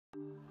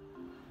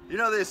You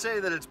know, they say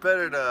that it's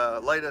better to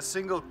light a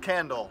single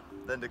candle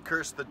than to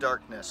curse the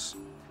darkness.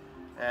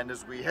 And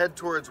as we head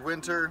towards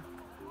winter,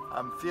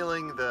 I'm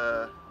feeling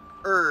the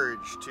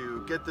urge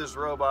to get this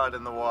robot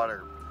in the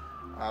water.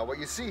 What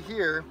you see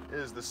here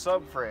is the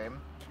subframe.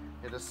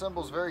 It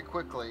assembles very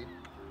quickly.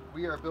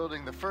 We are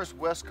building the first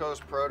West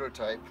Coast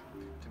prototype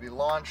to be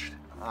launched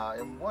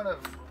in one of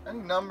any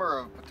number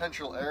of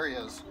potential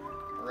areas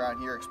around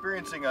here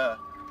experiencing a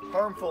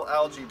harmful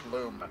algae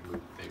bloom.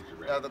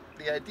 Now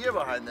the idea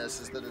behind this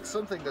is that it's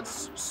something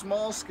that's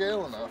small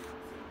scale enough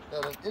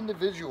that an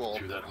individual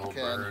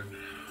can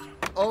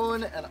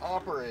own and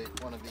operate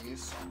one of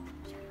these,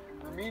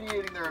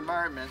 remediating their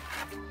environment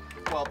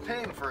while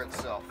paying for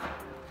itself.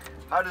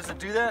 How does it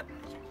do that?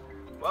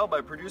 Well,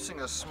 by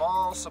producing a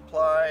small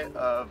supply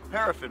of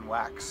paraffin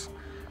wax.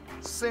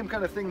 It's the same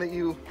kind of thing that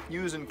you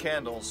use in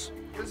candles.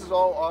 This is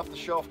all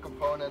off-the-shelf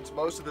components.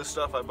 Most of this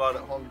stuff I bought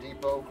at Home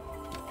Depot.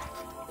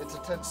 It's a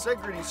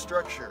tensegrity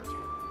structure.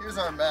 Here's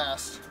our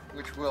mast,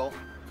 which will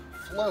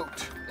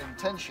float in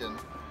tension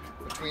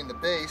between the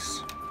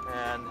base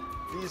and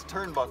these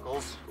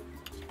turnbuckles.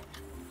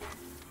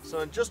 So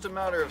in just a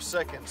matter of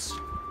seconds,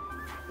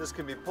 this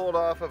can be pulled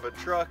off of a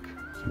truck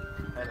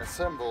and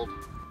assembled.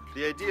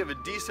 The idea of a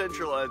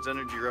decentralized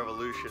energy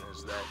revolution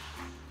is that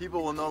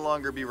people will no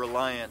longer be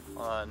reliant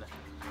on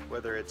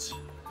whether it's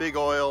big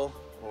oil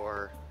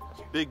or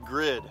big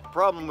grid. The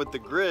problem with the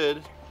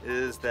grid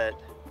is that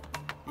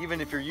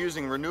even if you're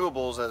using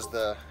renewables as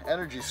the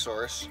energy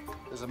source,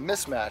 there's a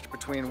mismatch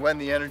between when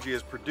the energy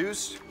is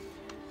produced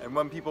and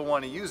when people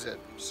want to use it.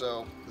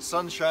 So the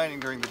sun's shining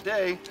during the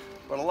day,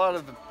 but a lot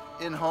of the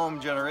in-home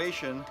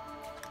generation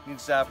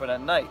needs to happen at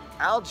night.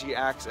 Algae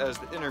acts as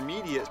the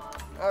intermediate.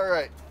 All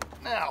right,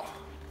 now,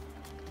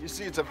 you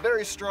see it's a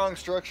very strong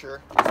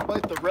structure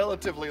despite the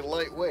relatively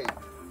light weight.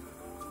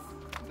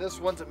 This,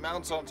 once it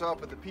mounts on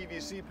top of the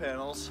PVC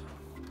panels,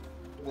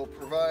 will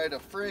provide a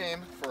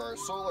frame for our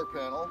solar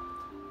panel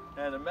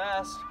and a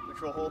mast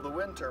which will hold the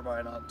wind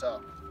turbine on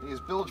top.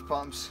 These bilge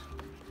pumps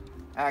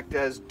act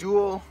as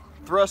dual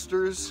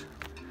thrusters,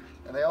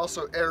 and they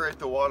also aerate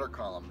the water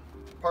column.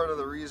 Part of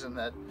the reason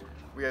that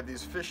we have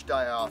these fish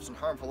die-offs and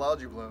harmful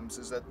algae blooms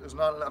is that there's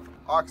not enough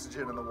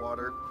oxygen in the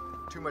water,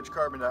 too much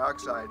carbon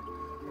dioxide.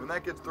 When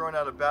that gets thrown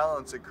out of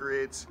balance, it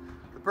creates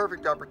the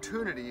perfect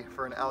opportunity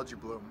for an algae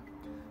bloom.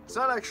 It's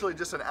not actually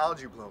just an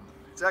algae bloom,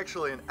 it's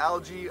actually an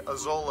algae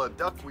azolla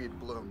duckweed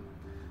bloom.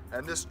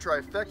 And this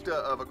trifecta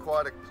of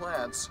aquatic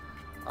plants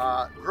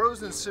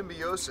grows in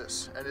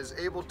symbiosis and is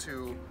able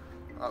to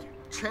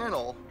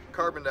channel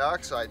carbon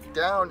dioxide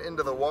down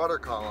into the water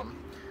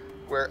column,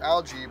 where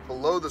algae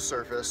below the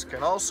surface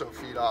can also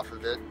feed off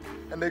of it,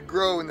 and they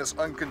grow in this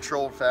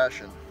uncontrolled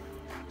fashion.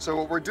 So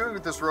what we're doing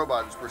with this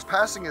robot is we're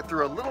passing it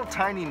through a little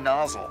tiny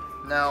nozzle.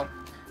 Now,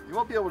 you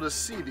won't be able to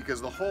see because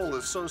the hole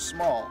is so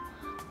small,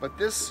 but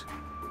this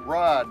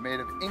rod made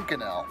of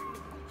Inconel,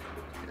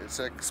 it's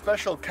a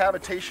special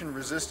cavitation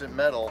resistant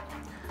metal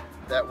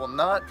that will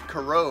not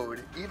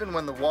corrode even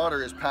when the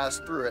water is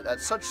passed through it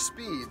at such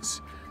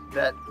speeds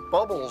that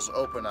bubbles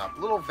open up,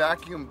 little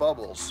vacuum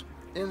bubbles,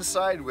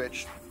 inside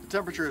which the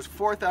temperature is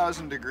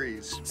 4,000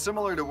 degrees,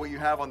 similar to what you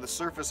have on the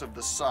surface of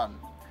the sun.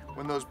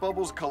 When those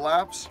bubbles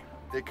collapse,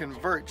 they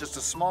convert just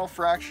a small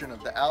fraction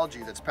of the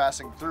algae that's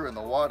passing through in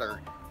the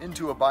water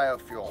into a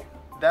biofuel.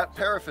 That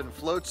paraffin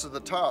floats to the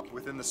top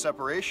within the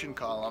separation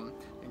column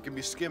and can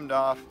be skimmed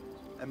off,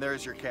 and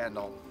there's your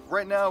candle.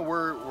 Right now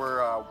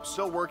we're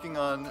still working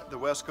on the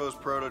West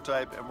Coast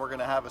prototype, and we're going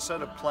to have a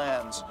set of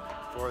plans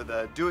for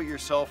the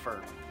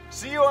do-it-yourselfer.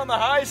 See you on the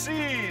high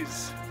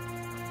seas!